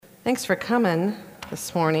Thanks for coming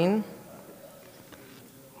this morning.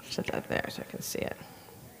 Set that there so I can see it.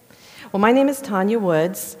 Well, my name is Tanya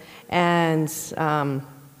Woods, and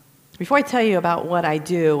before I tell you about what I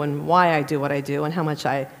do and why I do what I do and how much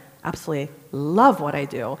I absolutely love what I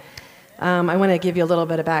do, I want to give you a little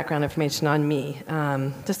bit of background information on me,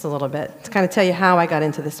 just a little bit, to kind of tell you how I got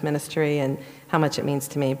into this ministry and how much it means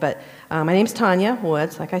to me. But my name's Tanya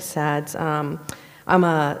Woods, like I said. I'm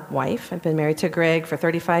a wife. I've been married to Greg for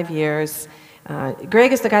 35 years.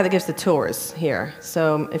 Greg is the guy that gives the tours here.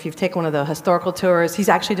 So if you've taken one of the historical tours, he's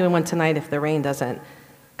actually doing one tonight if the rain doesn't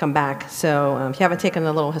come back. So if you haven't taken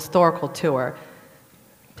a little historical tour,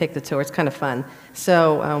 take the tour. It's kind of fun.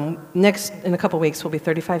 So next, in a couple weeks, will be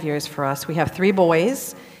 35 years for us. We have 3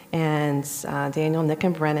 boys, and Daniel, Nick,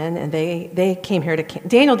 and Brennan, and they came here to camp.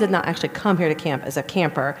 Daniel did not actually come here to camp as a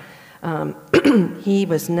camper. He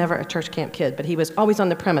was never a church camp kid, but he was always on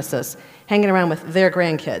the premises, hanging around with their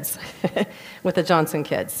grandkids, with the Johnson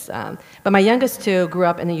kids. But my youngest 2 grew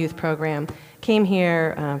up in the youth program, came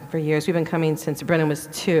here for years. We've been coming since Brennan was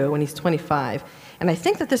 2, and he's 25. And I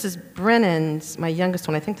think that this is Brennan's, my youngest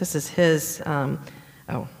one, I think this is his, oh,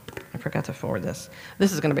 I forgot to forward this.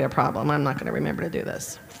 This is going to be a problem. I'm not going to remember to do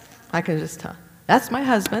this. I can just tell. That's my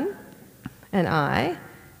husband, and I.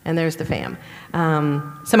 And there's the fam.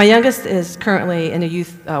 So my youngest is currently in a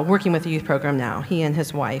youth, working with the youth program now, he and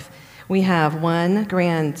his wife. We have 1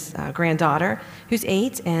 granddaughter who's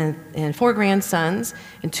 8 and 4 grandsons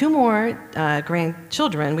and 2 more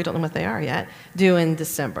grandchildren, we don't know what they are yet, due in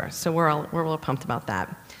December. So we're real pumped about that.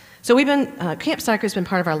 So we've been, Camp Sychar has been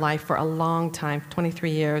part of our life for a long time, 23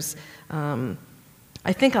 years. I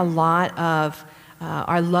think a lot of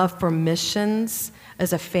our love for missions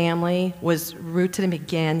as a family was rooted and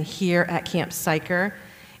began here at Camp Sychar,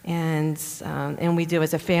 and we do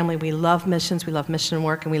as a family. We love missions, we love mission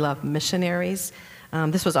work, and we love missionaries.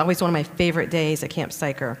 This was always one of my favorite days at Camp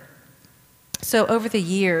Sychar. So over the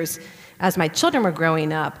years, as my children were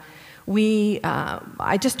growing up,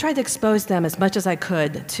 I just tried to expose them as much as I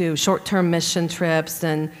could to short-term mission trips,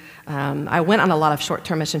 and I went on a lot of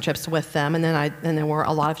short-term mission trips with them, and then there were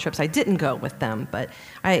a lot of trips I didn't go with them. But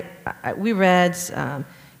we read,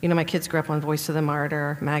 my kids grew up on Voice of the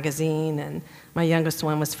Martyr magazine, and my youngest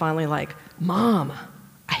one was finally like, "Mom,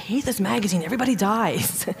 I hate this magazine. Everybody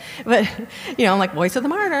dies." But I'm like, Voice of the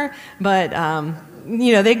Martyr. But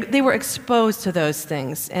they were exposed to those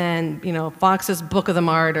things, and Fox's Book of the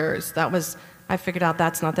Martyrs. I figured out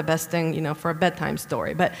that's not the best thing, for a bedtime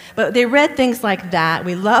story. But they read things like that.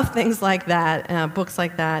 We love things like that, books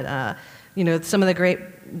like that. Some of the great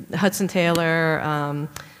Hudson Taylor,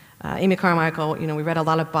 Amy Carmichael. We read a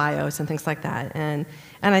lot of bios and things like that. And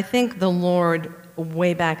I think the Lord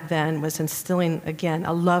way back then was instilling again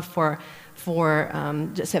a love for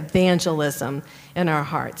just evangelism in our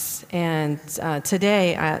hearts. And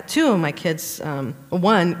today, 2 of my kids,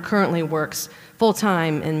 one currently works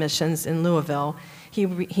full-time in missions in Louisville.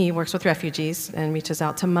 He works with refugees and reaches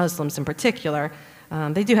out to Muslims in particular.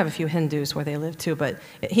 They do have a few Hindus where they live too, but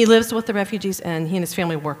he lives with the refugees, and he and his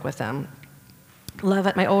family work with them. Love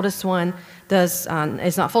it. My oldest one is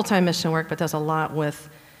not full-time mission work, but does a lot with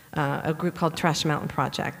a group called Trash Mountain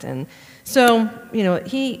Project. And so,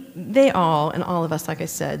 they all, and all of us, like I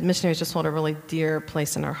said, missionaries just hold a really dear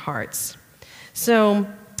place in our hearts. So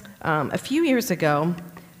a few years ago,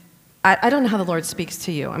 I don't know how the Lord speaks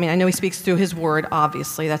to you. I know he speaks through his word,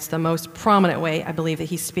 obviously. That's the most prominent way I believe that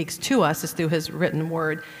he speaks to us is through his written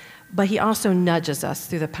word. But he also nudges us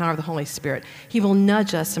through the power of the Holy Spirit. He will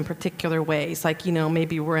nudge us in particular ways, like,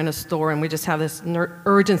 maybe we're in a store and we just have this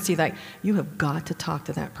urgency, like, you have got to talk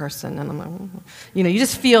to that person. And I'm like, you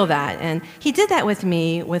just feel that. And he did that with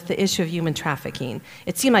me with the issue of human trafficking.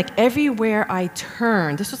 It seemed like everywhere I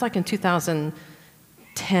turned, this was like in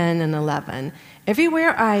 2010 and 11,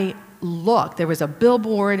 everywhere I looked, there was a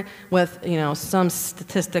billboard with, some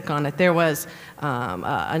statistic on it. There was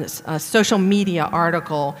a social media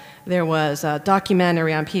article. There was a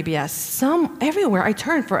documentary on PBS. Everywhere I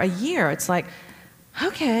turned for a year, it's like,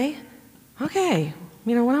 okay, what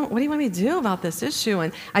do you want me to do about this issue?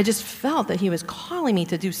 And I just felt that he was calling me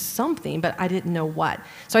to do something, but I didn't know what.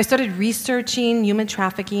 So I started researching human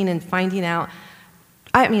trafficking and finding out.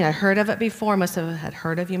 I heard of it before. Most of us had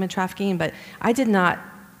heard of human trafficking, but I did not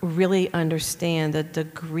really understand the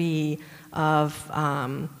degree of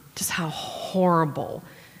just how horrible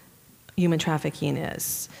human trafficking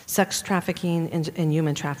is, sex trafficking and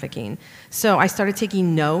human trafficking. So I started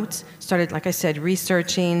taking notes, like I said,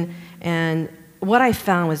 researching, and what I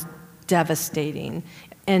found was devastating.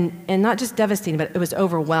 And not just devastating, but it was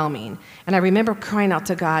overwhelming. And I remember crying out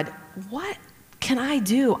to God, what can I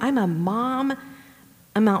do? I'm a mom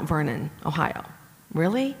in Mount Vernon, Ohio.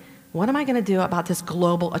 Really? What am I going to do about this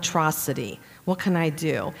global atrocity? What can I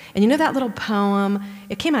do? And you know that little poem,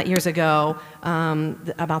 it came out years ago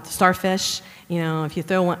about the starfish. You know, if you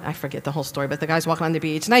throw one, I forget the whole story, but the guy's walking on the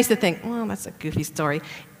beach. And I used to think, well, that's a goofy story.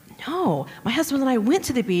 No, my husband and I went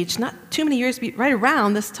to the beach not too many years, right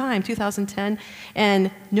around this time, 2010,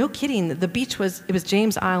 and no kidding, the beach was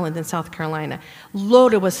James Island in South Carolina,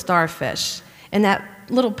 loaded with starfish. And that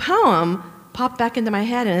little poem popped back into my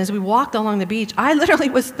head, and as we walked along the beach, I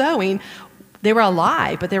literally was throwing, they were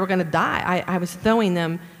alive, but they were going to die. I was throwing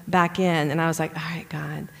them back in, and I was like, all right,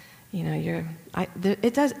 God, you know,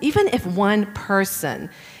 it does, even if one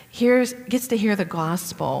person gets to hear the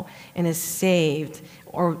gospel and is saved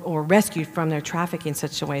or rescued from their trafficking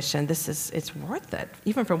situation, it's worth it,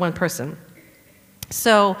 even for one person.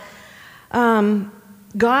 So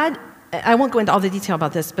God, I won't go into all the detail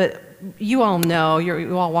about this, but you all know,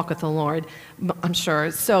 you all walk with the Lord, I'm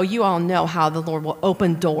sure, so you all know how the Lord will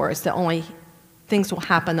open doors that only things will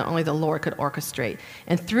happen that only the Lord could orchestrate.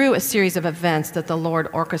 And through a series of events that the Lord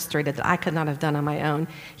orchestrated that I could not have done on my own,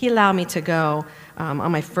 He allowed me to go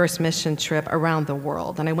on my first mission trip around the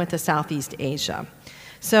world, and I went to Southeast Asia.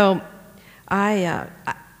 So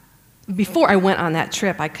before I went on that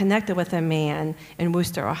trip, I connected with a man in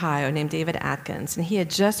Wooster, Ohio, named David Atkins, and he had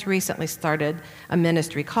just recently started a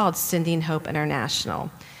ministry called Sending Hope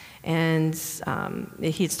International. And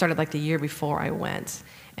he had started like the year before I went.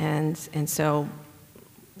 And so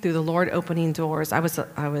through the Lord opening doors, I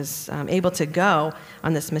was able to go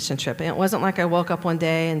on this mission trip. And it wasn't like I woke up one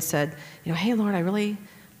day and said, you know, hey, Lord,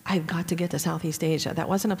 I've got to get to Southeast Asia. That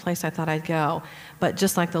wasn't a place I thought I'd go. But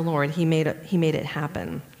just like the Lord, He made it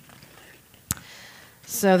happen.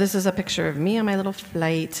 So this is a picture of me on my little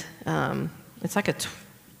flight. It's like it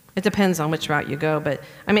depends on which route you go, but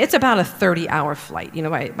I mean, it's about a 30-hour flight, you know,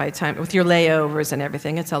 by time, with your layovers and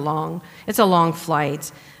everything. It's a long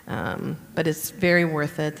flight, but it's very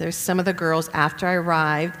worth it. There's some of the girls after I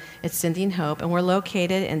arrived at Sending Hope, and we're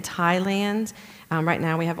located in Thailand. Right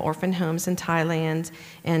now we have orphan homes in Thailand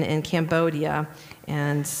and in Cambodia,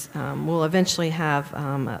 and we'll eventually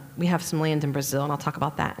we have some land in Brazil, and I'll talk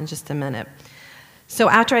about that in just a minute. So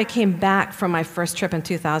after I came back from my first trip in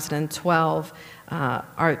 2012,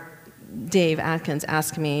 Dave Atkins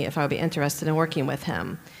asked me if I would be interested in working with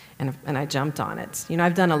him, and I jumped on it. You know,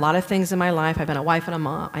 I've done a lot of things in my life. I've been a wife and a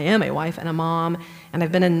mom. I am a wife and a mom, and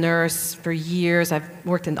I've been a nurse for years. I've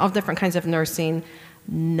worked in all different kinds of nursing.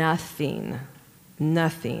 Nothing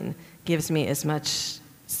gives me as much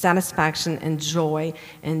satisfaction and joy,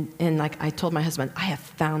 and like I told my husband, I have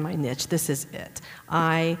found my niche. This is it.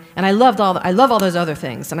 I love all those other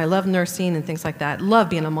things, and I love nursing and things like that. Love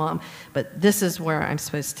being a mom, but this is where I'm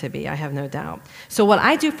supposed to be. I have no doubt. So what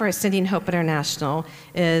I do for Sending Hope International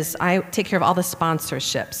is I take care of all the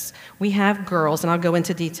sponsorships. We have girls, and I'll go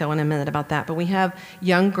into detail in a minute about that. But we have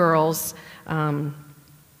young girls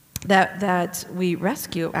that we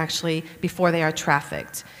rescue actually before they are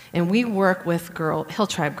trafficked. And we work with Hill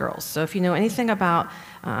Tribe girls. So if you know anything about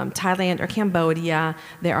Thailand or Cambodia,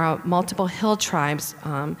 there are multiple Hill tribes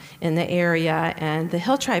in the area, and the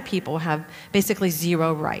Hill Tribe people have basically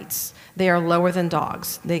zero rights. They are lower than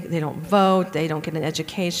dogs. They don't vote, they don't get an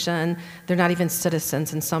education, they're not even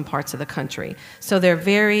citizens in some parts of the country. So they're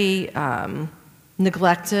very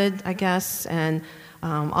neglected, I guess, and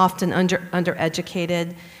often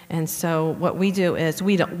undereducated. And so what we do is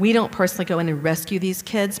we don't personally go in and rescue these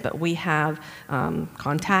kids, but we have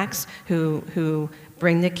contacts who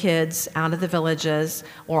bring the kids out of the villages,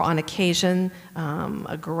 or on occasion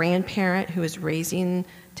a grandparent who is raising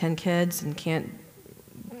 10 kids and can't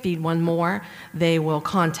feed one more, they will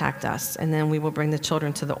contact us, and then we will bring the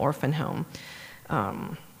children to the orphan home.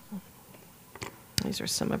 These are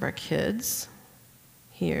some of our kids.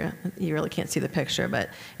 Here, you really can't see the picture, but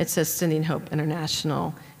it says Sending Hope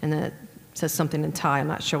International, and then it says something in Thai. I'm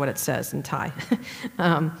not sure what it says in Thai.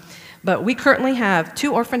 But we currently have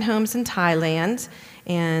 2 orphan homes in Thailand,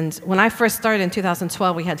 and when I first started in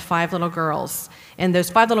 2012, we had 5 little girls, and those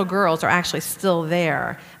 5 little girls are actually still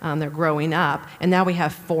there. They're growing up, and now we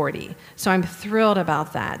have 40. So I'm thrilled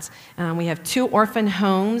about that. We have 2 orphan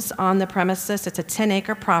homes on the premises. It's a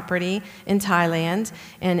 10-acre property in Thailand,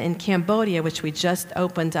 and in Cambodia, which we just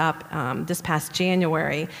opened up this past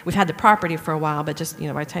January. We've had the property for a while, but just, you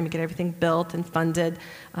know, by the time you get everything built and funded,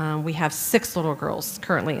 we have 6 little girls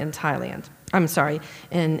currently in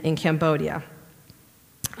in Cambodia.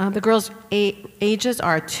 The girls' ages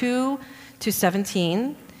are 2 to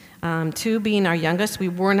 17, 2 being our youngest. We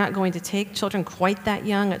were not going to take children quite that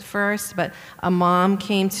young at first, but a mom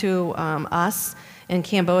came to us in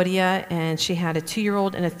Cambodia, and she had a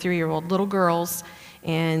 2-year-old and a 3-year-old little girls,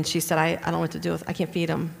 and she said, I don't know what to do with, I can't feed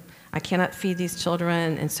them. I cannot feed these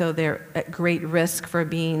children, and so they're at great risk for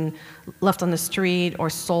being left on the street or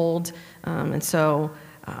sold. And so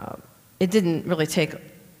it didn't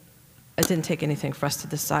take anything for us to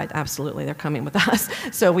decide, absolutely, they're coming with us.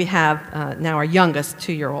 So we have now our youngest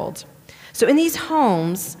 2-year-old. So in these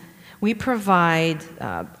homes, we provide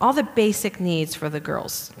all the basic needs for the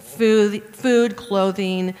girls: food,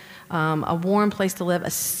 clothing, a warm place to live, a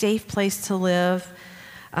safe place to live.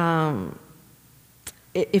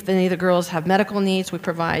 If any of the girls have medical needs, we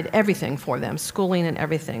provide everything for them, schooling and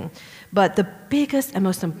everything. But the biggest and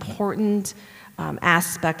most important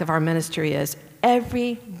aspect of our ministry is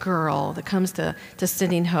every girl that comes to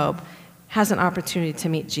Sending Hope has an opportunity to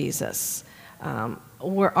meet Jesus.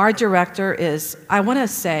 Where our director is, I want to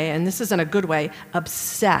say, and this is in a good way,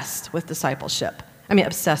 obsessed with discipleship. I mean,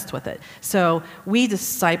 obsessed with it. So we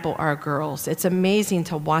disciple our girls. It's amazing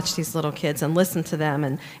to watch these little kids and listen to them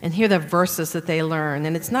and hear the verses that they learn.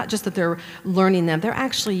 And it's not just that they're learning them, they're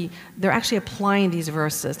actually applying these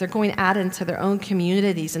verses. They're going out into their own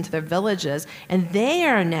communities, into their villages, and they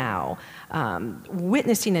are now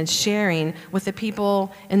witnessing and sharing with the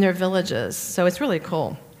people in their villages. So it's really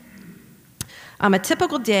cool. A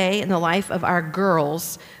typical day in the life of our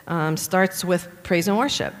girls starts with praise and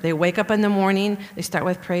worship. They wake up in the morning, they start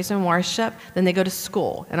with praise and worship, then they go to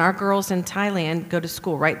school. And our girls in Thailand go to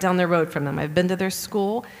school right down the road from them. I've been to their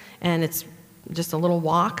school, and it's just a little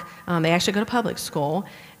walk. They actually go to public school,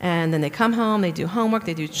 and then they come home, they do homework,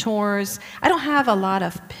 they do chores. I don't have a lot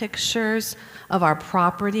of pictures of our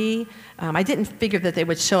property. I didn't figure that they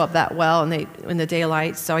would show up that well in the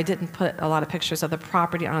daylight, so I didn't put a lot of pictures of the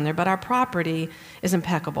property on there. But our property is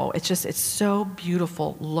impeccable. It's so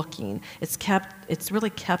beautiful looking. It's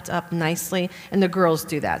really kept up nicely, and the girls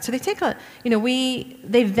do that. So they take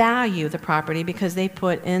they value the property because they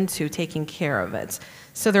put into taking care of it.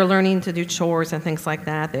 So they're learning to do chores and things like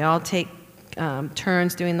that. They all take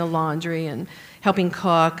turns doing the laundry and helping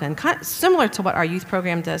cook, and kind of similar to what our youth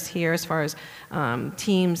program does here as far as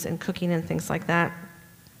teams and cooking and things like that.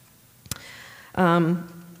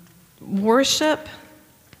 Worship,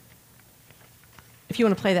 if you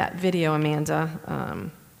want to play that video, Amanda,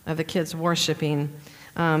 of the kids worshiping.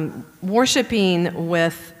 Worshiping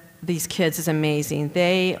with these kids is amazing.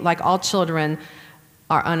 They, like all children,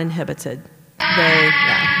 are uninhibited.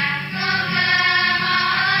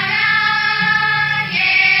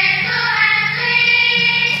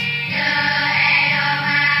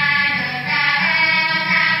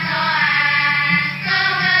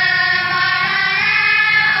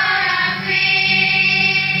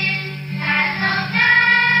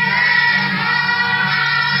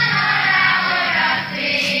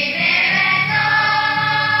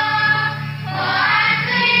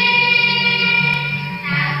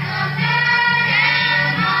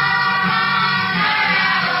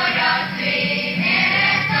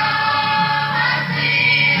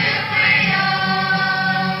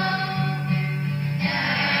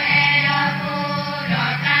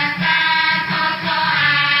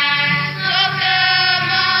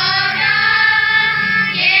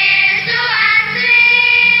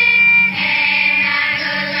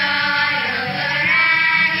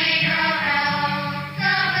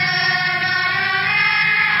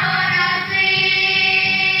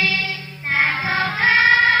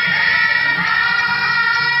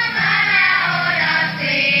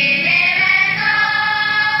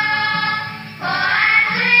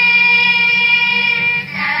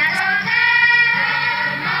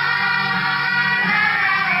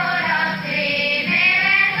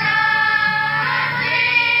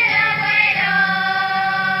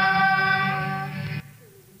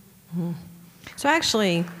 So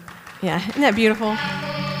actually, yeah, isn't that beautiful?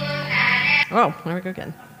 Oh, there we go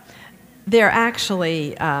again. They were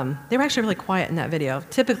actually really quiet in that video.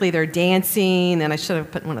 Typically, they're dancing, and I should have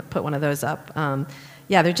put one of those up.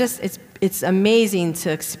 Yeah, they're just, it's amazing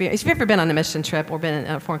to experience. If you've ever been on a mission trip or been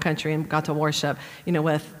in a foreign country and got to worship,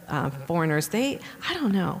 with foreigners, I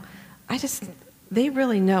don't know. They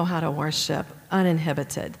really know how to worship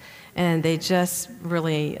uninhibited. And they just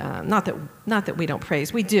really, not that we don't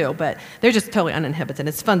praise, we do, but they're just totally uninhibited.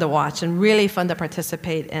 It's fun to watch and really fun to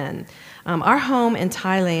participate in. Our home in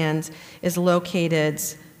Thailand is located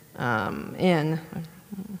in,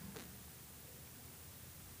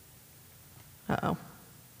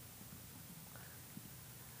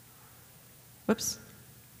 whoops.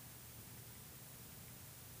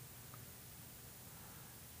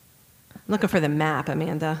 I'm looking for the map,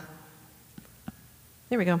 Amanda.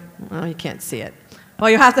 There we go. Oh, you can't see it. Well,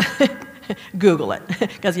 you have to. Google it,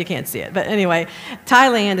 because you can't see it. But anyway,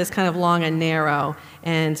 Thailand is kind of long and narrow,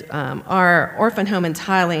 and our orphan home in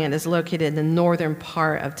Thailand is located in the northern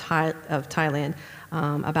part of Thailand,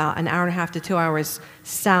 about an hour and a half to 2 hours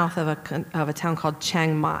south of a town called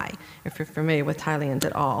Chiang Mai, if you're familiar with Thailand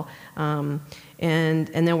at all. And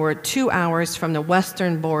then we're 2 hours from the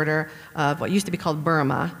western border of what used to be called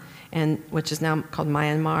Burma, which is now called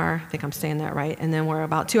Myanmar. I think I'm saying that right. And then we're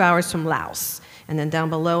about 2 hours from Laos. And then down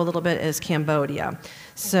below a little bit is Cambodia.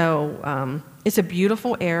 So it's a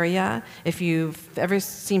beautiful area. If you've ever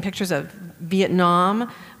seen pictures of Vietnam,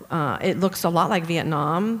 it looks a lot like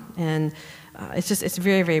Vietnam. And it's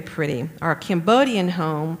very, very pretty. Our Cambodian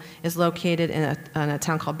home is located in a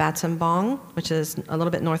town called Battambang, which is a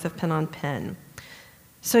little bit north of Phnom Penh.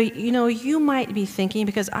 So, you might be thinking,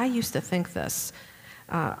 because I used to think this,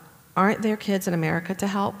 aren't there kids in America to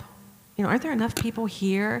help? Aren't there enough people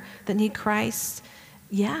here that need Christ?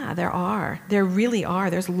 Yeah, there are. There really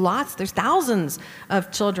are. There's thousands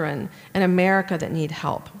of children in America that need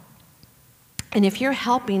help. And if you're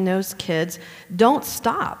helping those kids, don't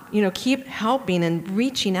stop. Keep helping and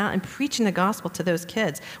reaching out and preaching the gospel to those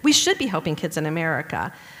kids. We should be helping kids in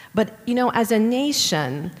America. But, as a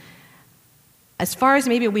nation, as far as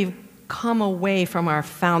maybe we've come away from our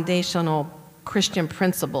foundational Christian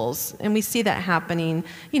principles, and we see that happening,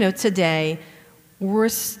 today, we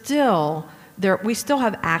still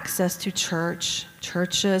have access to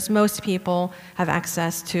churches. Most people have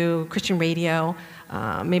access to Christian radio,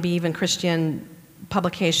 maybe even Christian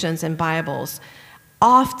publications and Bibles.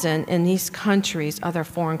 Often in these countries, other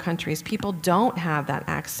foreign countries, people don't have that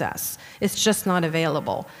access. It's just not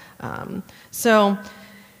available.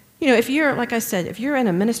 If you're, like I said, if you're in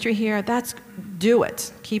a ministry here, do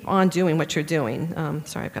it. Keep on doing what you're doing.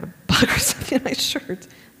 Sorry, I've got a bug or something in my shirt.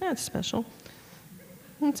 That's special.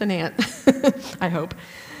 It's an ant, I hope.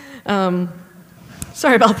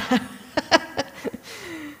 Sorry about that.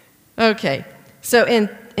 Okay, so in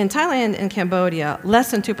Thailand and Cambodia,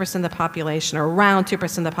 less than 2% of the population, or around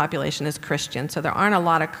 2% of the population, is Christian. So there aren't a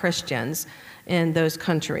lot of Christians in those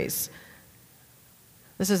countries.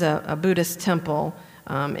 This is a Buddhist temple.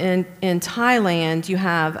 In Thailand, you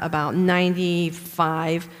have about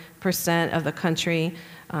 95% of the country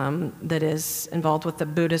that is involved with the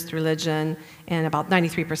Buddhist religion, and about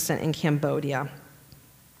 93% in Cambodia.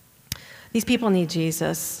 These people need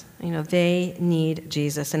Jesus. They need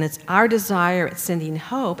Jesus. And it's our desire at Sending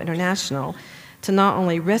Hope International to not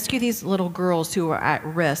only rescue these little girls who are at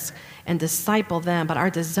risk and disciple them, but our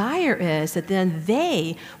desire is that then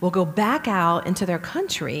they will go back out into their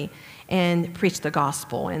country and preach the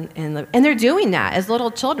gospel, and they're doing that as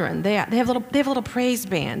little children. They have a little praise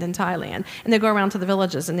band in Thailand, and they go around to the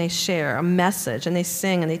villages and they share a message, and they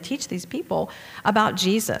sing and they teach these people about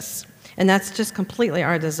Jesus, and that's just completely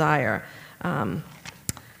our desire.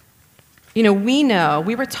 We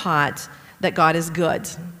were taught that God is good,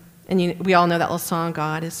 and we all know that little song,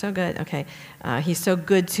 "God is so good." Okay, He's so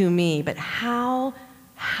good to me. But how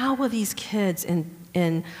will these kids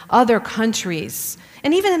in other countries,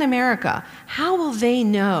 and even in America, how will they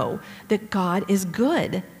know that God is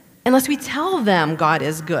good unless we tell them God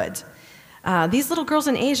is good? These little girls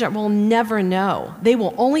in Asia will never know. They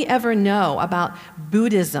will only ever know about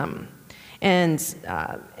Buddhism, and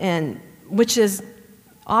which is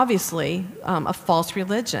obviously a false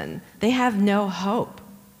religion. They have no hope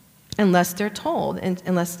unless they're told, and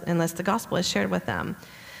unless the gospel is shared with them.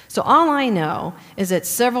 So all I know is that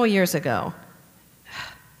several years ago,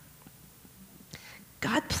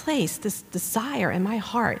 God placed this desire in my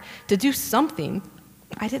heart to do something.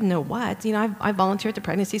 I didn't know what. I volunteered at the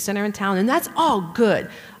pregnancy center in town, and that's all good.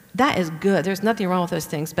 That is good. There's nothing wrong with those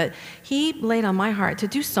things. But He laid on my heart to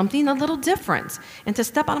do something a little different and to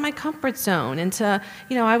step out of my comfort zone. And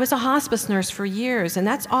I was a hospice nurse for years, and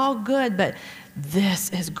that's all good. But this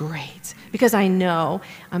is great because I know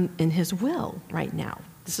I'm in His will right now.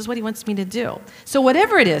 This is what He wants me to do. So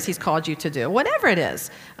whatever it is He's called you to do, whatever it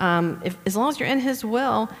is, as long as you're in His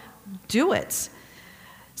will, do it.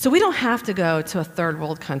 So we don't have to go to a third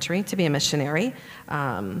world country to be a missionary.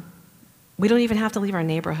 We don't even have to leave our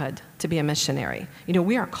neighborhood to be a missionary.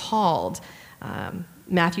 We are called,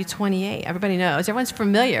 Matthew 28. Everybody knows. Everyone's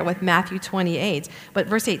familiar with Matthew 28. But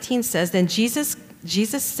verse 18 says, "Then Jesus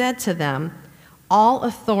said to them, 'All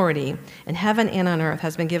authority in heaven and on earth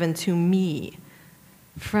has been given to me.'"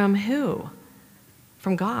 From who?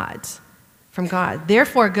 From God. From God.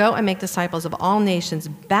 "Therefore, go and make disciples of all nations,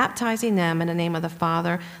 baptizing them in the name of the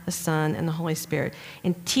Father, the Son, and the Holy Spirit,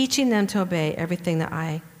 and teaching them to obey everything that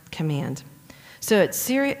I command." So it's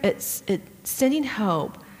Sending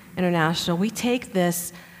Hope International. We take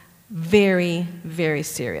this very, very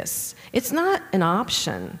serious. It's not an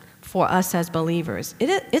option for us as believers.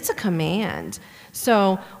 It's a command.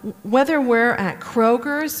 So whether we're at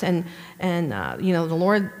Kroger's and the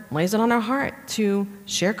Lord lays it on our heart to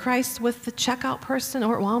share Christ with the checkout person,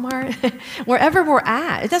 or at Walmart, wherever we're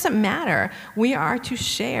at, it doesn't matter. We are to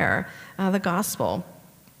share the gospel.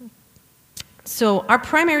 So our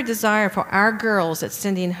primary desire for our girls at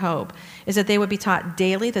Sending Hope is that they would be taught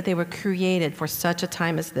daily that they were created for such a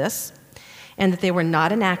time as this, and that they were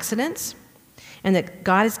not an accident, and that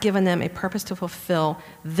God has given them a purpose to fulfill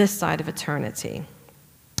this side of eternity.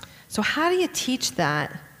 So how do you teach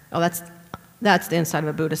that? Oh, that's the inside of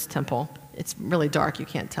a Buddhist temple. It's really dark. You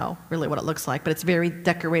can't tell really what it looks like, but it's very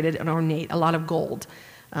decorated and ornate, a lot of gold,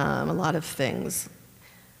 a lot of things.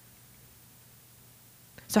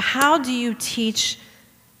 So how do you teach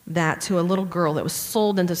that to a little girl that was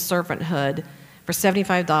sold into servanthood for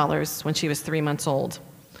 $75 when she was 3 months old?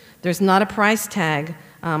 There's not a price tag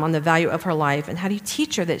on the value of her life. And how do you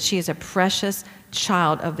teach her that she is a precious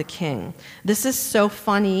child of the King? This is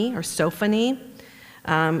Sophanie,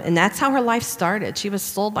 and that's how her life started. She was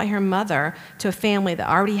sold by her mother to a family that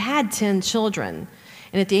already had 10 children.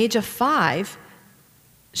 And at the age of 5,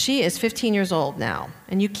 she is 15 years old now.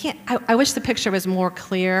 And you can't, I wish the picture was more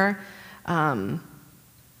clear,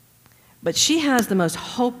 but she has the most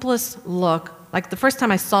hopeless look. Like the first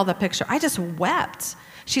time I saw the picture, I just wept.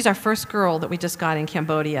 She's our first girl that we just got in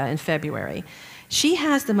Cambodia in February. She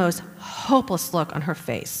has the most hopeless look on her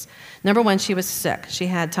face. Number one, she was sick. She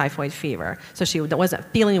had typhoid fever, so she wasn't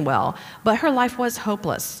feeling well, but her life was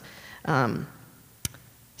hopeless.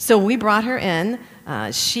 So we brought her in.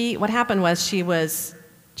 What happened was she was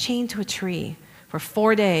chained to a tree for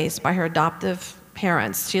 4 days by her adoptive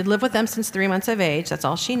parents. She had lived with them since 3 months of age. That's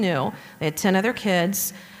all she knew. They had 10 other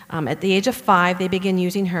kids. At the age of 5, they began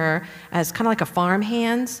using her as kind of like a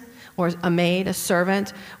farmhand or a maid, a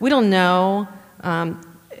servant. We don't know,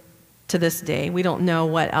 to this day, we don't know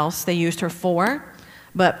what else they used her for,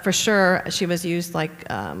 but for sure she was used like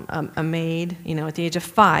a maid. At the age of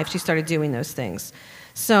 5, she started doing those things.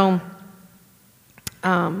 So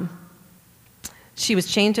she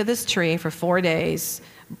was chained to this tree for 4 days,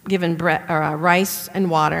 given rice and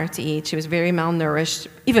water to eat. She was very malnourished,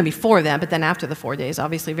 even before that, but then after the 4 days,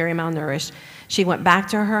 obviously very malnourished. She went back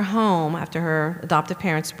to her home after her adoptive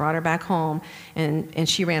parents brought her back home, and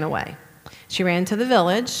she ran away. She ran to the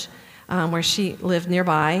village where she lived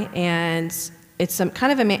nearby, and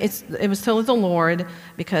it was told the Lord,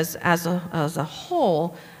 because as a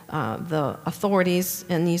whole, the authorities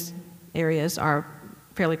in these areas are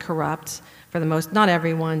fairly corrupt. For the most, not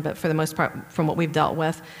everyone, but for the most part, from what we've dealt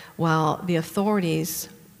with, well, the authorities,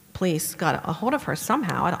 police, got a hold of her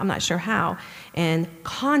somehow, I'm not sure how, and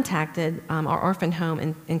contacted our orphan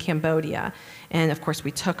home in Cambodia. And of course,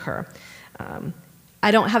 we took her.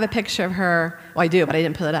 I don't have a picture of her. Well, I do, but I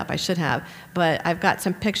didn't put it up. I should have. But I've got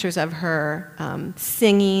some pictures of her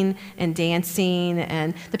singing and dancing.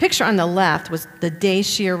 And the picture on the left was the day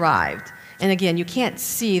she arrived. And again, you can't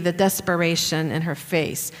see the desperation in her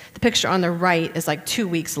face. The picture on the right is like 2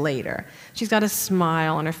 weeks later. She's got a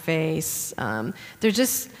smile on her face. There's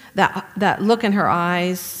just that look in her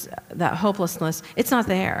eyes, that hopelessness. It's not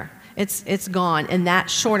there. It's gone. In that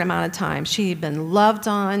short amount of time, she had been loved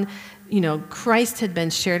on. Christ had been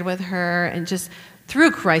shared with her, and just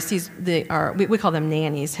through Christ, we call them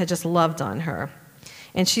nannies, had just loved on her.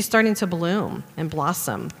 And she's starting to bloom and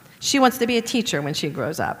blossom. She wants to be a teacher when she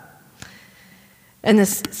grows up. And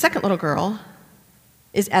this second little girl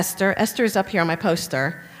is Esther. Esther is up here on my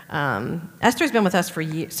poster. Esther's been with us for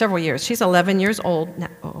several years. She's 11 years old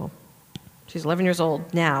now. She's 11 years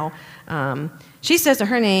old now. She says that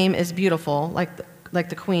her name is beautiful, like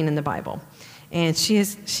the queen in the Bible. And she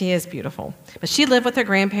is beautiful. But she lived with her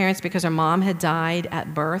grandparents because her mom had died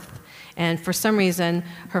at birth. And for some reason,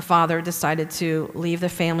 her father decided to leave the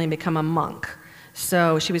family and become a monk.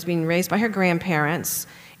 So she was being raised by her grandparents,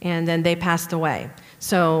 and then they passed away.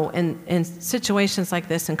 So in situations like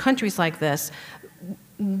this, in countries like this,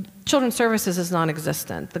 children's services is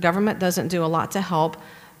non-existent. The government doesn't do a lot to help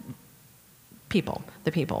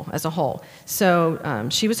the people as a whole. So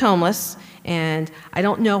she was homeless, and I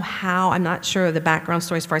don't know how, I'm not sure of the background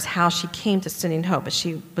story as far as how she came to Sending Hope, but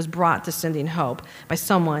she was brought to Sending Hope by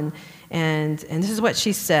someone, and this is what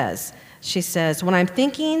she says. She says, when I'm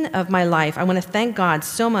thinking of my life, I want to thank God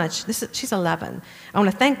so much. She's 11. I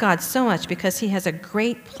want to thank God so much because He has a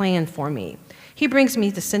great plan for me. He brings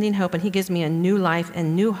me to Sending Hope, and He gives me a new life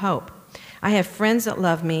and new hope. I have friends that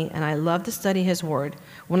love me, and I love to study His Word.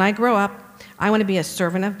 When I grow up, I want to be a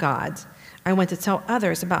servant of God. I want to tell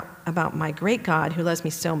others about my great God who loves me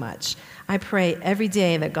so much. I pray every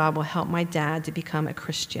day that God will help my dad to become a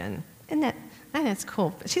Christian. And that's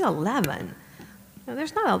cool. She's 11.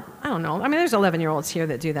 There's not I don't know. I mean, there's 11-year-olds here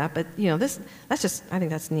that do that, but that's just, I think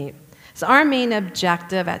that's neat. So our main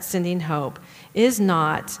objective at Sending Hope is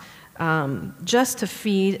not just to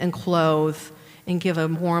feed and clothe and give a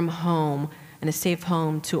warm home and a safe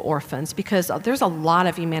home to orphans, because there's a lot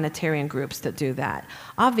of humanitarian groups that do that.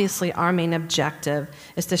 Obviously, our main objective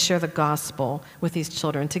is to share the gospel with these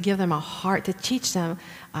children, to give them a heart, to teach them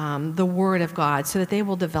the Word of God so that they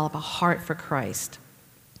will develop a heart for Christ.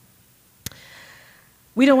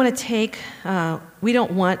 We don't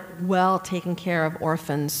want well taken care of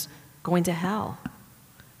orphans going to hell.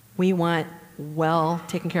 We want well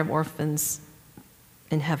taken care of orphans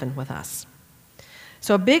in heaven with us.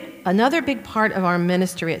 So another big part of our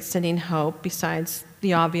ministry at Sending Hope, besides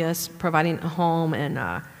the obvious, providing a home and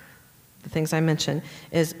the things I mentioned,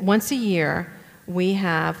 is once a year we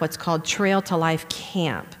have what's called Trail to Life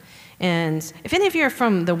Camp. And if any of you are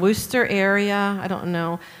from the Worcester area, I don't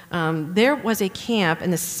know, there was a camp in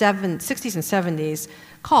the 60s and 70s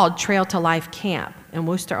called Trail to Life Camp in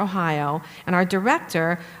Worcester, Ohio. And our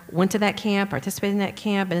director went to that camp, participated in that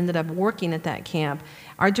camp, and ended up working at that camp.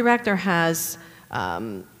 Our director has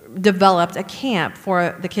developed a camp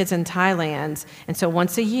for the kids in Thailand. And so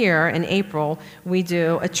once a year in April, we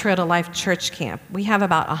do a Trail to Life church camp. We have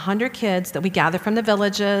about 100 kids that we gather from the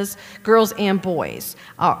villages, girls and boys.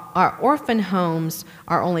 Our orphan homes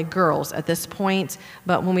are only girls at this point,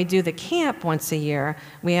 but when we do the camp once a year,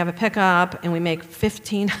 we have a pickup and we make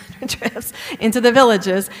 1,500 trips into the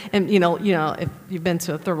villages. And if you've been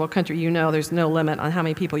to a third world country, there's no limit on how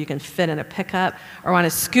many people you can fit in a pickup or on a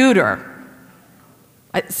scooter.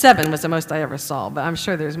 7 was the most I ever saw, but I'm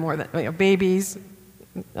sure there's more than babies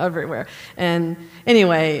everywhere. And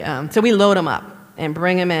anyway, so we load them up and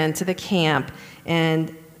bring them into the camp.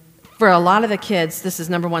 And for a lot of the kids, this is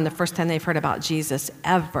number one, the first time they've heard about Jesus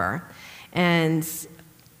ever. And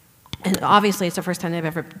obviously, it's the first time they've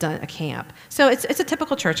ever done a camp. So it's a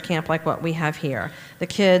typical church camp like what we have here. The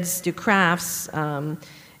kids do crafts.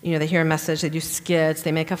 They hear a message, they do skits,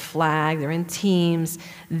 they make a flag, they're in teams.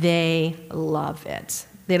 They love it.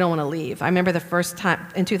 They don't want to leave. I remember the first time,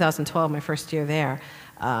 in 2012, my first year there,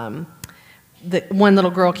 one little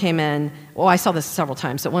girl came in. Well, I saw this several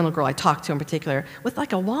times, but one little girl I talked to in particular with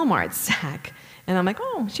like a Walmart sack. And I'm like,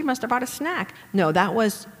 oh, she must have brought a snack. No, that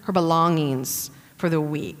was her belongings for the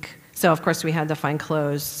week. So, of course, we had to find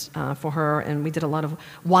clothes for her, and we did a lot of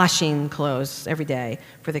washing clothes every day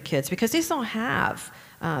for the kids because they just don't have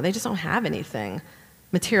anything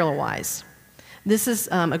material-wise. This is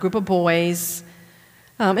a group of boys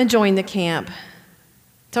enjoying the camp.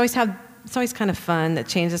 It's always kind of fun. That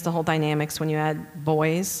changes the whole dynamics when you add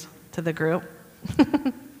boys to the group.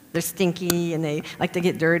 They're stinky and they like to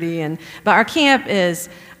get dirty. But our camp is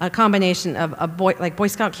a combination of Boy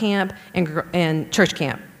Scout camp and church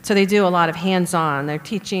camp. So they do a lot of hands-on. They're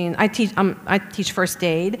teaching. I teach first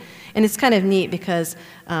aid, and it's kind of neat because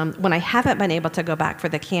when I haven't been able to go back for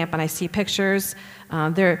the camp and I see pictures,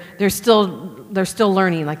 they're still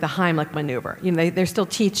learning like the Heimlich maneuver. They're still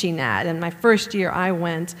teaching that. And my first year I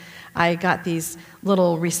went, I got these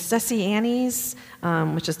little recessi Annies,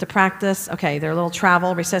 which is to practice. Okay, they're little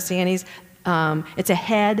travel recessi Annies. It's a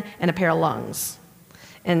head and a pair of lungs,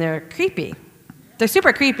 and they're creepy. They're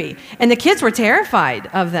super creepy. And the kids were terrified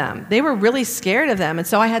of them. They were really scared of them. And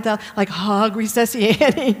so I had to hug Recessi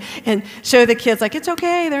Annie and show the kids it's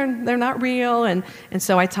okay, they're not real. And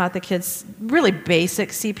so I taught the kids really basic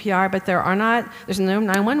CPR, but there's no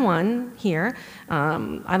 911 here.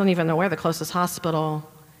 I don't even know where the closest hospital.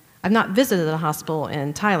 I've not visited a hospital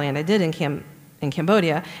in Thailand. I did in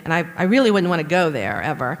Cambodia, and I really wouldn't want to go there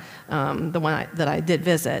ever, the one that I did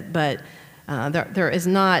visit. But there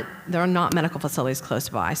are not medical facilities close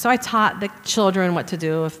by. So I taught the children what to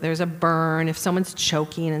do if there's a burn, if someone's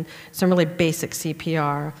choking, and some really basic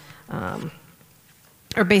CPR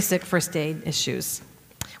or basic first aid issues.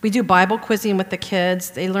 We do Bible quizzing with the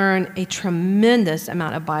kids. They learn a tremendous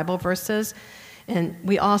amount of Bible verses. And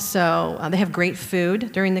we also, they have great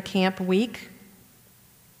food during the camp week.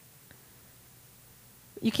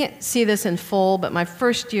 You can't see this in full, but my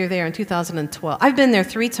first year there in 2012, I've been there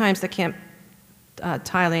 3 times to Camp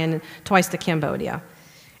Thailand and twice to Cambodia.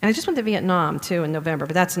 And I just went to Vietnam, too, in November,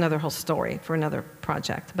 but that's another whole story for another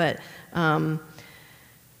project. But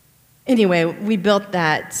anyway, we built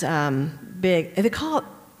that big, they call it,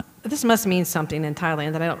 this must mean something in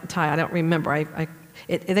Thailand that I don't remember.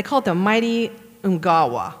 They call it the Mighty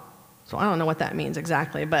Ungawa. So I don't know what that means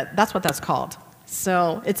exactly, but that's what that's called.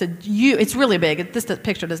 So it's really big. This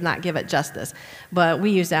picture does not give it justice, but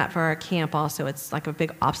we use that for our camp also. It's like a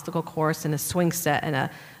big obstacle course and a swing set and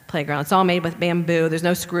a playground. It's all made with bamboo. There's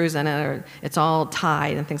no screws in it, or it's all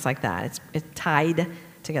tied and things like that. It's tied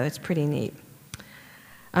together. It's pretty neat.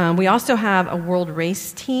 We also have a world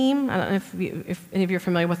race team. I don't know if any of you are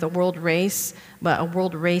familiar with the world race, but a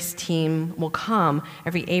world race team will come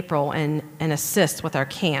every April and assist with our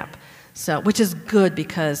camp. So, which is good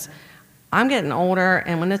because I'm getting older,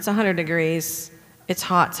 and when it's 100 degrees, it's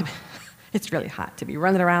hot it's really hot to be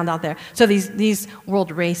running around out there. So these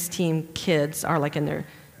world race team kids are like in their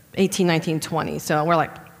 18, 19, 20. So we're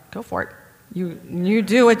like, go for it. You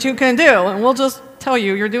do what you can do, and we'll just tell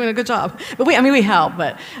you you're doing a good job. But we help,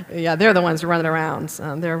 but yeah, they're the ones who running around.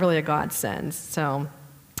 They're really a godsend. So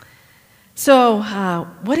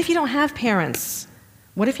what if you don't have parents?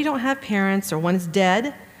 What if you don't have parents, or one is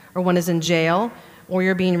dead, or one is in jail, or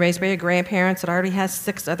you're being raised by your grandparents that already has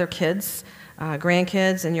 6 other kids,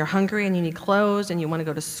 grandkids, and you're hungry and you need clothes and you want to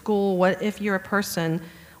go to school? What if you're the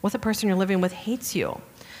person you're living with hates you?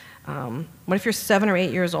 What if you're 7 or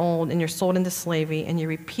 8 years old and you're sold into slavery and you're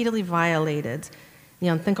repeatedly violated? The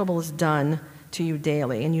unthinkable is done to you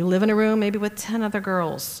daily, and you live in a room maybe with 10 other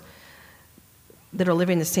girls that are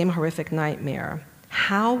living the same horrific nightmare.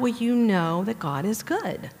 How will you know that God is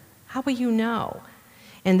good? How will you know?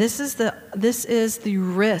 And this is the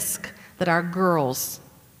risk that our girls,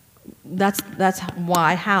 that's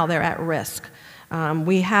how they're at risk.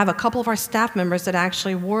 We have a couple of our staff members that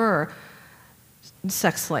actually were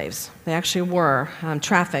sex slaves. They actually were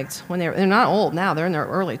trafficked when they're not old now, they're in their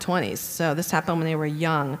early 20s. So this happened when they were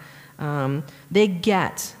young. They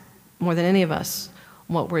get, more than any of us,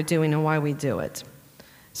 what we're doing and why we do it.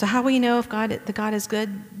 So how will you know if God is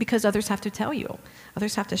good? Because others have to tell you.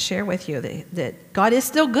 Others have to share with you that God is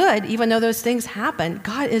still good, even though those things happen.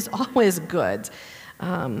 God is always good.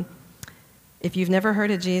 If you've never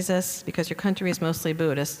heard of Jesus, because your country is mostly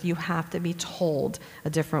Buddhist, you have to be told a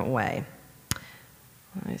different way.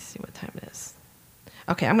 Let me see what time it is.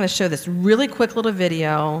 Okay, I'm going to show this really quick little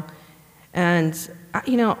video. And,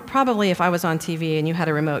 probably if I was on TV and you had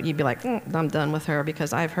a remote, you'd be like, I'm done with her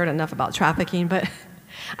because I've heard enough about trafficking. But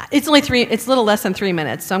it's a little less than 3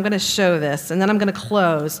 minutes. So I'm going to show this. And then I'm going to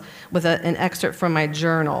close with an excerpt from my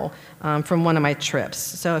journal from one of my trips.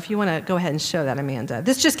 So if you want to go ahead and show that, Amanda.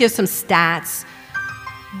 This just gives some stats.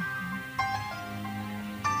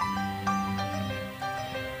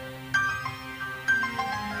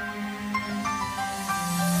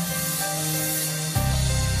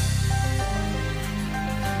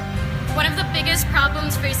 One of the biggest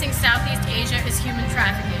problems facing Southeast Asia is human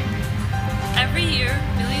trafficking. Every year,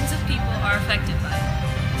 millions of people are affected by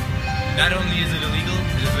it. Not only is it illegal,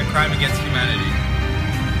 it is a crime against humanity.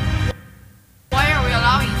 Why are we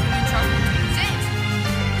allowing human trafficking to exist?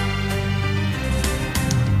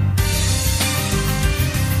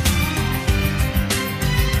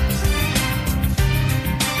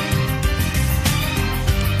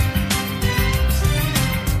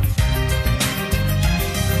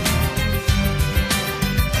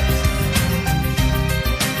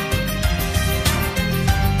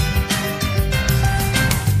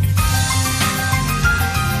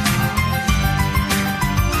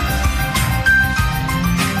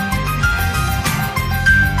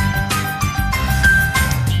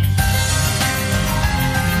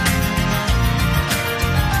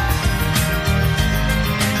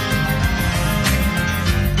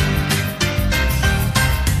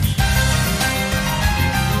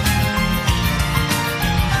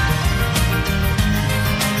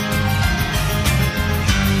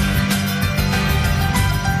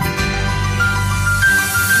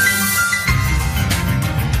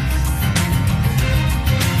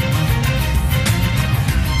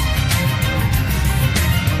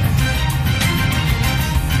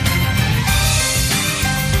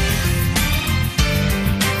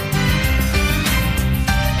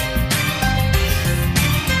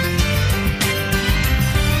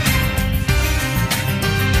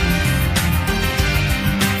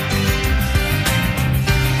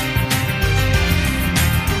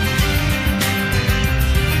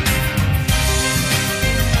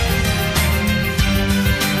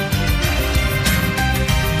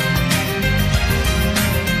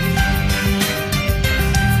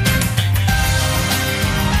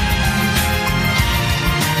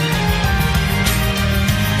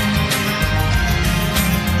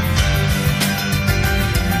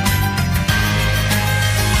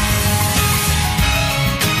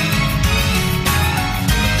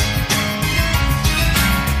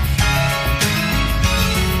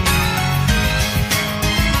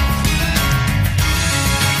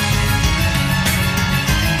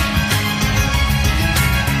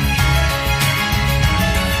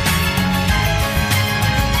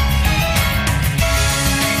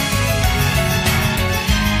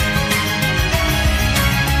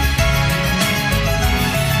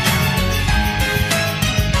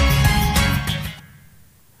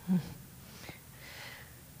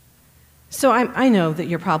 So I know that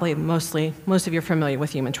you're probably most of you are familiar with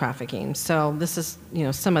human trafficking. So this is,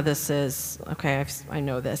 some of this is, okay, I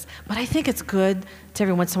know this. But I think it's good to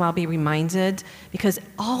every once in a while be reminded, because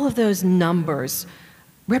all of those numbers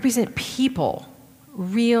represent people,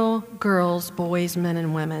 real girls, boys, men,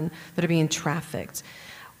 and women that are being trafficked.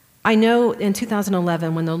 I know in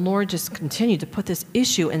 2011, when the Lord just continued to put this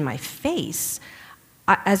issue in my face,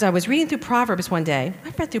 as I was reading through Proverbs one day,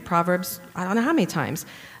 I've read through Proverbs, I don't know how many times,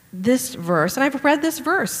 this verse, and I've read this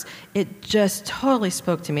verse, it just totally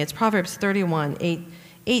spoke to me. It's Proverbs 31,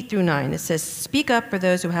 8 through 9. It says, "Speak up for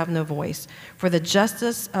those who have no voice, for the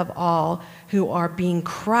justice of all who are being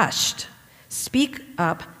crushed. Speak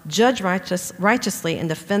up, judge righteously, and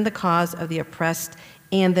defend the cause of the oppressed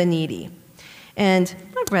and the needy." And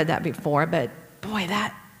I've read that before, but boy,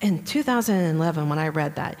 that in 2011 when I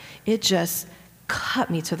read that, it just cut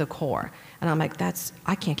me to the core. And I'm like,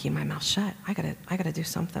 I can't keep my mouth shut. I gotta do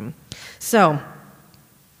something. So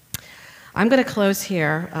I'm gonna close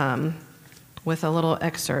here with a little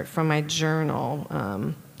excerpt from my journal.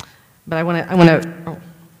 But I wanna, oh,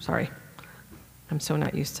 sorry. I'm so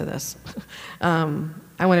not used to this.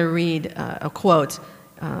 I wanna read a quote.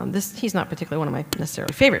 He's not particularly one of my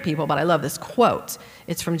necessarily favorite people, but I love this quote.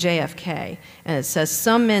 It's from JFK, and it says,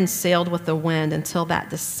 "Some men sailed with the wind until that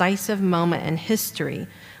decisive moment in history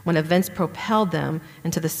when events propelled them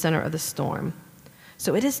into the center of the storm."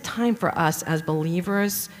 So it is time for us as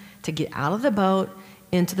believers to get out of the boat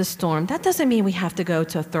into the storm. That doesn't mean we have to go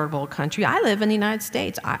to a third world country. I live in the United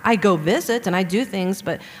States. I go visit and I do things,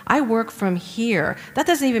 but I work from here. That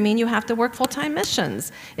doesn't even mean you have to work full-time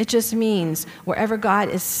missions. It just means wherever God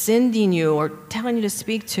is sending you or telling you to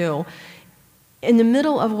speak to, in the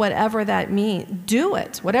middle of whatever that means, do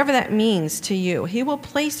it, whatever that means to you. He will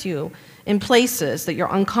place you in places that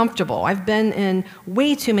you're uncomfortable. I've been in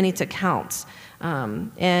way too many to count.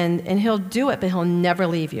 And he'll do it, but he'll never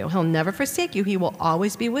leave you. He'll never forsake you. He will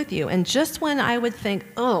always be with you. And just when I would think,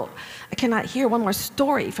 oh, I cannot hear one more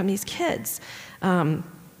story from these kids,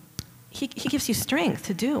 he gives you strength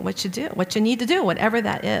to do, what you need to do, whatever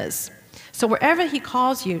that is. So wherever he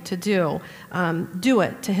calls you to do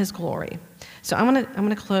it to his glory. So I'm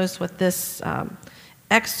gonna close with this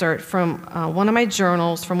excerpt from one of my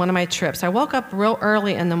journals from one of my trips. I woke up real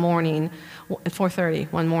early in the morning, at 4:30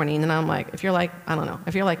 one morning, and I'm like, if you're like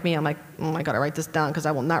me, I'm like, oh, I gotta write this down because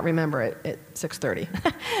I will not remember it at 6:30.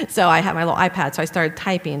 So I have my little iPad, so I started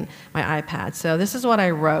typing my iPad. So this is what I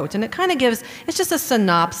wrote, and it kind of it's just a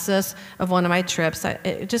synopsis of one of my trips.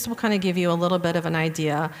 It just will kind of give you a little bit of an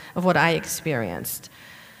idea of what I experienced.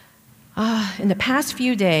 In the past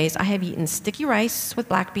few days, I have eaten sticky rice with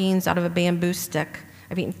black beans out of a bamboo stick.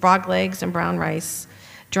 I've eaten frog legs and brown rice,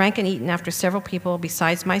 drank and eaten after several people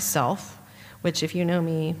besides myself, which if you know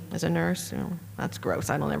me as a nurse, that's gross.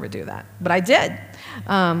 I don't ever do that. But I did.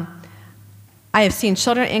 I have seen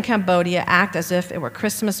children in Cambodia act as if it were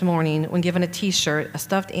Christmas morning when given a T-shirt, a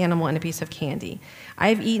stuffed animal, and a piece of candy. I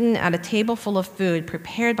have eaten at a table full of food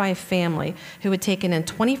prepared by a family who had taken in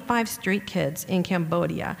 25 street kids in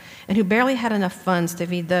Cambodia and who barely had enough funds to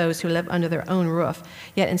feed those who live under their own roof.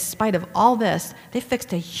 Yet in spite of all this, they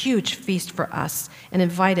fixed a huge feast for us and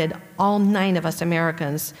invited all 9 of us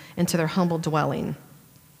Americans into their humble dwelling.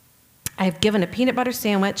 I have given a peanut butter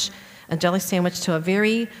sandwich, a jelly sandwich to a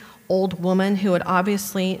very old woman who had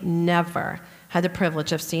obviously never had the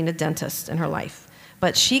privilege of seeing a dentist in her life.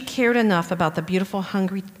 But she cared enough about the beautiful,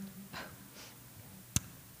 hungry,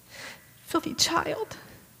 filthy child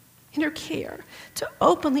in her care to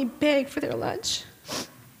openly beg for their lunch.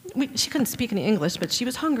 She couldn't speak any English, but she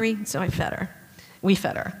was hungry, so I fed her. We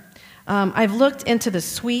fed her. I've looked into the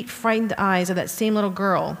sweet, frightened eyes of that same little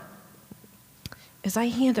girl as I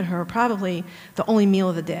handed her probably the only meal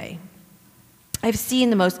of the day. I've seen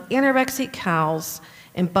the most anorexic cows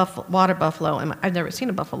and water buffalo, and I've never seen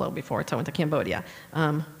a buffalo before until I went to Cambodia.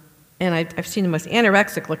 And I've seen the most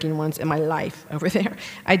anorexic-looking ones in my life over there.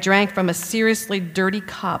 I drank from a seriously dirty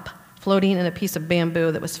cup floating in a piece of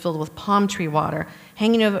bamboo that was filled with palm tree water,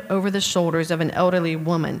 hanging over the shoulders of an elderly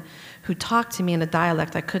woman who talked to me in a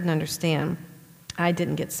dialect I couldn't understand. I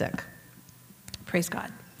didn't get sick. Praise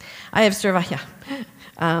God. I have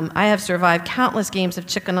survived countless games of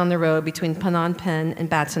chicken on the road between Phnom Penh and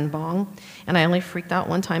Battambang, and I only freaked out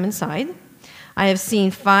one time inside. I have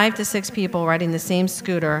seen 5 to 6 people riding the same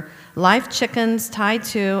scooter, live chickens tied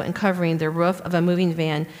to and covering the roof of a moving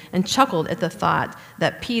van, and chuckled at the thought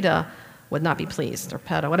that PETA would not be pleased, or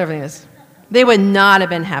PETA, whatever it is. They would not have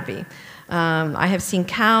been happy. I have seen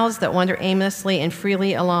cows that wander aimlessly and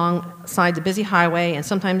freely alongside the busy highway and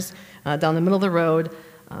sometimes down the middle of the road,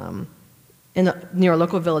 near a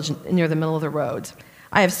local village near the middle of the road.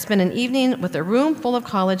 I have spent an evening with a room full of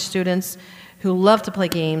college students who love to play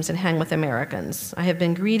games and hang with Americans. I have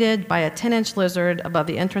been greeted by a 10-inch lizard above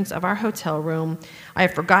the entrance of our hotel room. I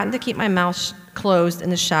have forgotten to keep my mouth closed in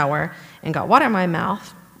the shower and got water in my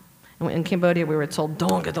mouth. In Cambodia, we were told,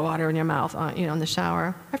 don't get the water in your mouth, in the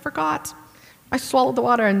shower. I forgot. I swallowed the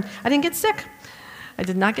water, and I didn't get sick. I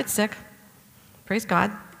did not get sick. Praise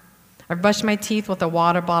God. I've brushed my teeth with a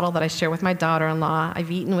water bottle that I share with my daughter-in-law.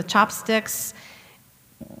 I've eaten with chopsticks,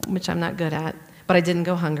 which I'm not good at, but I didn't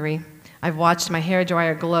go hungry. I've watched my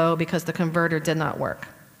hairdryer glow because the converter did not work.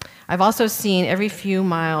 I've also seen every few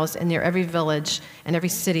miles and near every village and every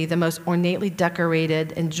city the most ornately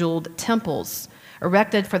decorated and jeweled temples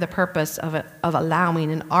erected for the purpose of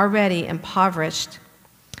allowing an already impoverished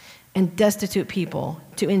and destitute people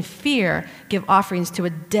to, in fear, give offerings to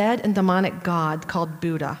a dead and demonic god called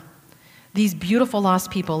Buddha. These beautiful lost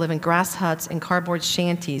people live in grass huts and cardboard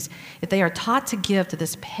shanties, yet they are taught to give to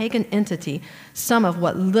this pagan entity some of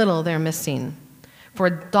what little they're missing. For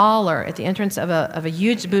 $1 at the entrance of a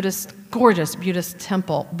huge gorgeous Buddhist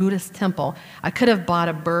temple, I could have bought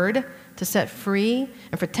a bird to set free,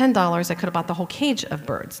 and for $10, I could have bought the whole cage of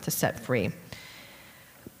birds to set free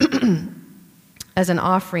as an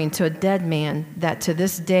offering to a dead man that to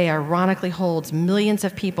this day ironically holds millions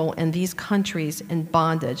of people in these countries in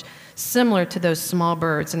bondage, similar to those small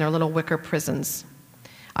birds in their little wicker prisons.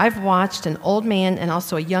 I've watched an old man and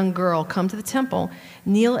also a young girl come to the temple,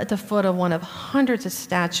 kneel at the foot of one of hundreds of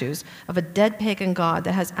statues of a dead pagan god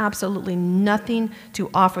that has absolutely nothing to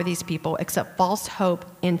offer these people except false hope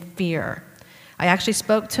and fear. I actually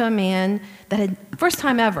spoke to a man that had, first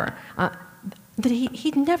time ever, that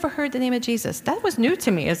he'd never heard the name of Jesus. That was new to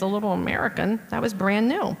me as a little American. That was brand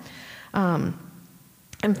new. I'm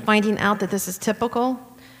finding out that this is typical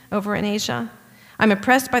over in Asia. I'm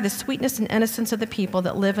impressed by the sweetness and innocence of the people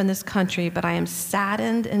that live in this country, but I am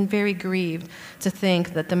saddened and very grieved to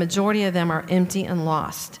think that the majority of them are empty and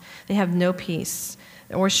lost. They have no peace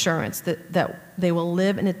or assurance that they will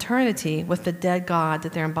live in eternity with the dead God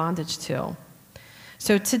that they're in bondage to.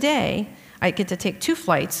 So today, I get to take 2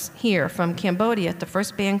 flights here from Cambodia to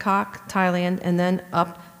first Bangkok, Thailand, and then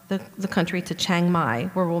up the country to Chiang Mai,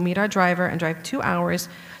 where we'll meet our driver and drive 2 hours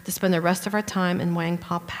to spend the rest of our time in Wang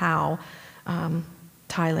Pa Pao,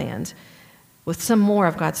 Thailand, with some more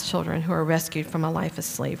of God's children who are rescued from a life of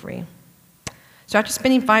slavery. So after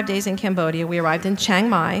spending 5 days in Cambodia, we arrived in Chiang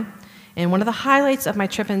Mai, and one of the highlights of my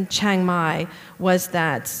trip in Chiang Mai was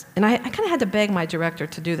that, and I kind of had to beg my director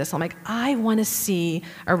to do this. I'm like, I want to see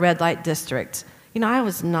a red light district. I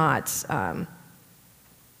was not, I've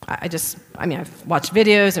watched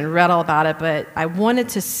videos and read all about it, but I wanted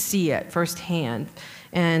to see it firsthand,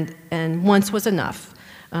 and once was enough.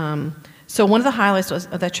 So one of the highlights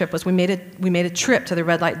of that trip was we made a trip to the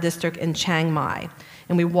red light district in Chiang Mai.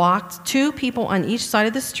 And we walked 2 people on each side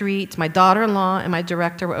of the street. My daughter-in-law and my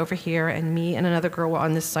director were over here, and me and another girl were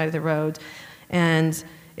on this side of the road. And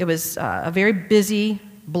it was a very busy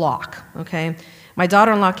block, okay? My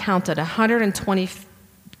daughter-in-law counted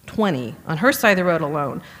 120 on her side of the road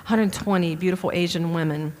alone, 120 beautiful Asian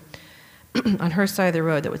women on her side of the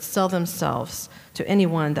road that would sell themselves to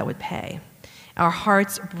anyone that would pay. Our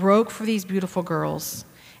hearts broke for these beautiful girls.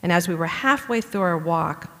 And as we were halfway through our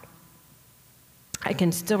walk, I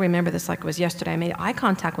can still remember this like it was yesterday. I made eye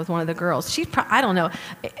contact with one of the girls. I don't know.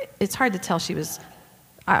 It's hard to tell. She was,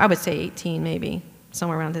 I would say 18 maybe,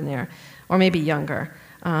 somewhere around in there, or maybe younger.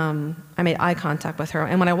 I made eye contact with her.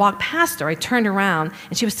 And when I walked past her, I turned around,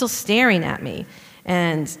 and she was still staring at me.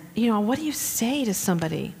 And, what do you say to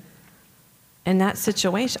somebody in that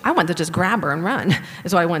situation? I wanted to just grab her and run,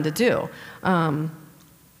 is what I wanted to do.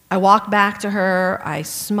 I walked back to her. I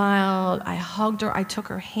smiled. I hugged her. I took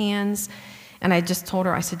her hands. And I just told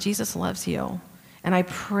her, I said, Jesus loves you. And I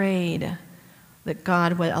prayed that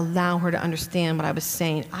God would allow her to understand what I was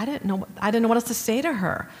saying. I didn't know what else to say to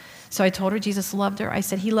her. So I told her Jesus loved her. I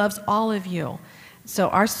said, he loves all of you. So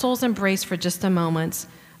our souls embraced for just a moment.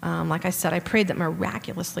 Like I said, I prayed that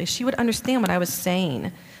miraculously she would understand what I was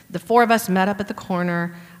saying. The 4 of us met up at the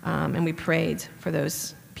corner, and we prayed for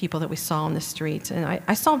those people that we saw on the street. And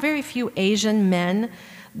I saw very few Asian men.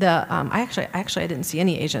 I didn't see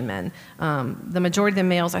any Asian men. The majority of the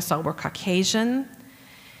males I saw were Caucasian.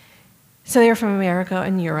 So they were from America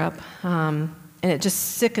and Europe, and it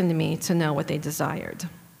just sickened me to know what they desired.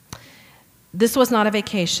 This was not a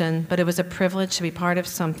vacation, but it was a privilege to be part of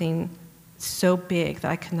something so big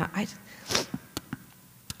that I couldn't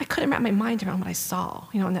wrap my mind around what I saw,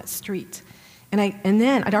 on that street. And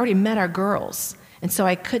then I'd already met our girls, and so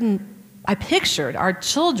I pictured our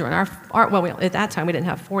children, at that time we didn't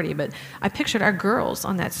have 40, but I pictured our girls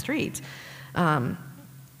on that street.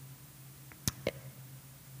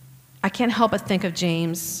 I can't help but think of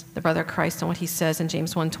James, the brother of Christ, and what he says in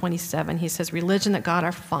James 1:27. He says, religion that God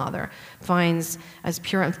our Father finds as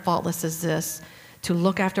pure and faultless as this, to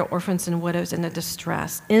look after orphans and widows in their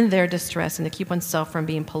distress, and to keep oneself from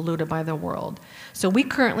being polluted by the world. So we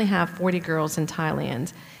currently have 40 girls in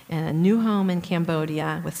Thailand and a new home in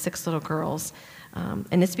Cambodia with 6 little girls.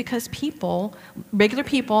 And it's because people, regular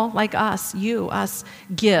people like us, us,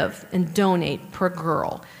 give and donate per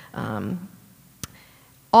girl.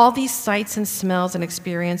 All these sights and smells and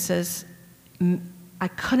experiences, I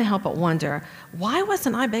couldn't help but wonder, why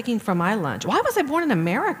wasn't I begging for my lunch? Why was I born in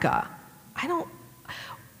America?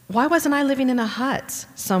 Why wasn't I living in a hut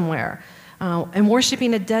somewhere and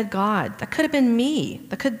worshiping a dead God? That could have been me.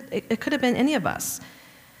 It could have been any of us.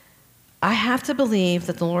 I have to believe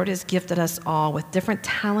that the Lord has gifted us all with different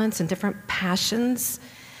talents and different passions.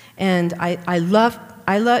 And I love,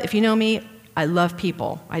 if you know me, I love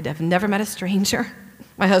people. I have never met a stranger.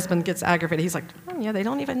 My husband gets aggravated. He's like, oh, yeah, they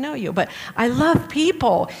don't even know you. But I love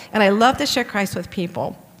people, and I love to share Christ with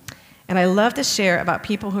people. And I love to share about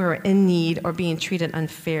people who are in need or being treated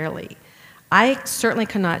unfairly. I certainly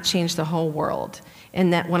cannot change the whole world.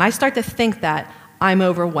 And that when I start to think that, I'm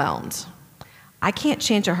overwhelmed. I can't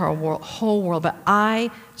change a whole world, but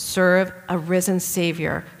I serve a risen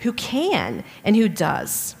Savior who can and who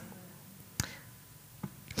does.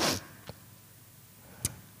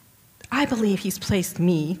 I believe he's placed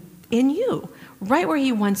me in you, right where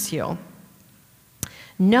he wants you,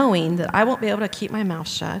 knowing that I won't be able to keep my mouth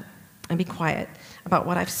shut and be quiet about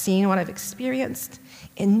what I've seen, what I've experienced,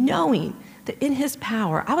 and knowing that in his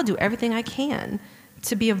power, I will do everything I can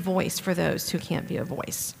to be a voice for those who can't be a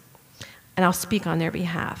voice. And I'll speak on their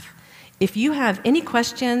behalf. If you have any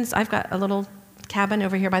questions, I've got a little cabin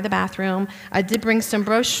over here by the bathroom. I did bring some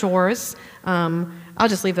brochures. I'll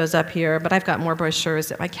just leave those up here, but I've got more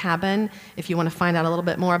brochures at my cabin if you want to find out a little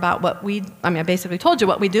bit more about what I basically told you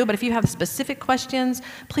what we do, but if you have specific questions,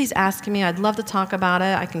 please ask me. I'd love to talk about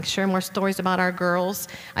it. I can share more stories about our girls.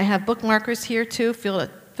 I have bookmarkers here too. Feel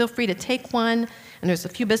free to take one. And there's a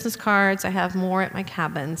few business cards. I have more at my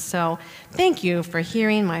cabin. So thank you for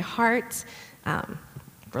hearing my heart,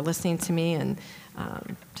 for listening to me, and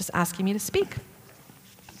just asking me to speak.